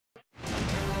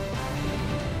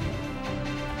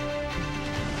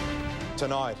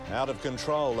Tonight, out of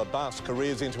control, a bus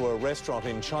careers into a restaurant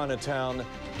in Chinatown,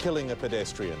 killing a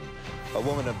pedestrian. A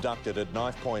woman abducted at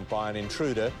knife point by an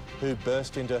intruder who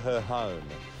burst into her home.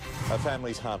 A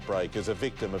family's heartbreak as a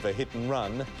victim of a hit and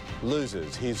run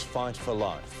loses his fight for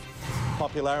life.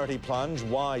 Popularity plunge,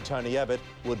 why Tony Abbott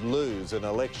would lose an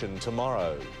election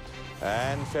tomorrow.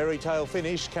 And fairy tale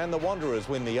finish, can the Wanderers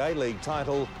win the A-League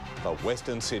title for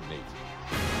Western Sydney?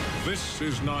 This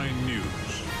is 9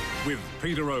 News with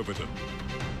Peter Overton.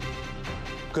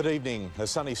 Good evening. A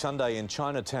sunny Sunday in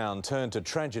Chinatown turned to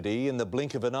tragedy in the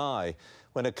blink of an eye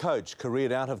when a coach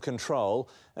careered out of control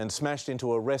and smashed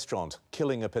into a restaurant,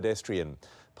 killing a pedestrian.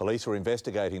 Police are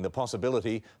investigating the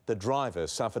possibility the driver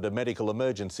suffered a medical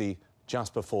emergency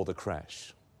just before the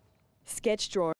crash. Sketch drawn